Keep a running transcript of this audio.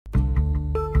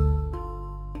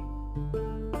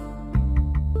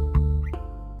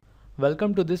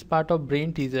Welcome to this part of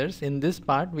brain teasers. In this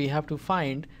part we have to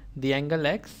find the angle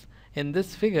X. In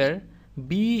this figure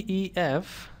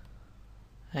BEF,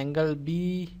 angle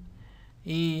BEF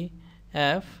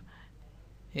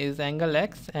is angle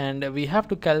X, and we have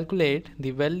to calculate the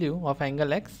value of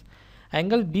angle X.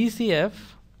 Angle BCF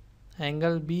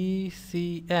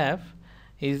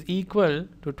is equal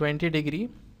to 20 degree.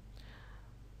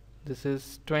 This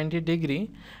is 20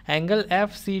 degree. Angle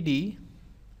FCD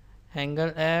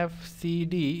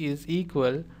is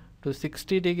equal to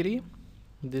 60 degree.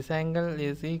 This angle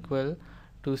is equal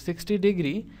to 60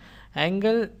 degree.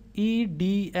 Angle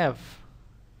EDF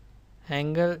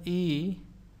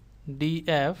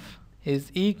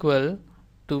is equal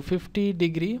to 50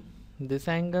 degree. This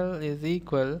angle is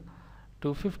equal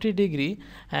to 50 degree.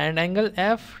 And angle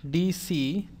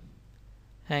FDC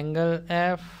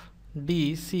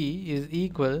is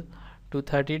equal to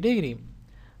 30 degree.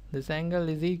 This angle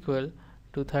is equal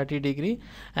to 30 degree,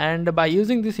 and by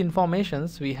using these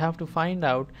informations we have to find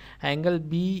out angle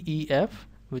BEF,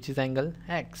 which is angle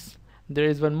X. There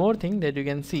is one more thing that you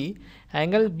can see.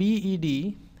 Angle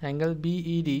BED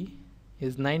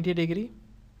is 90 degree,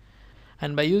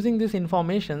 and by using these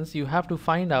informations you have to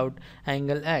find out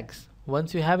angle X.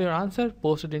 Once you have your answer,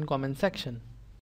 post it in comment section.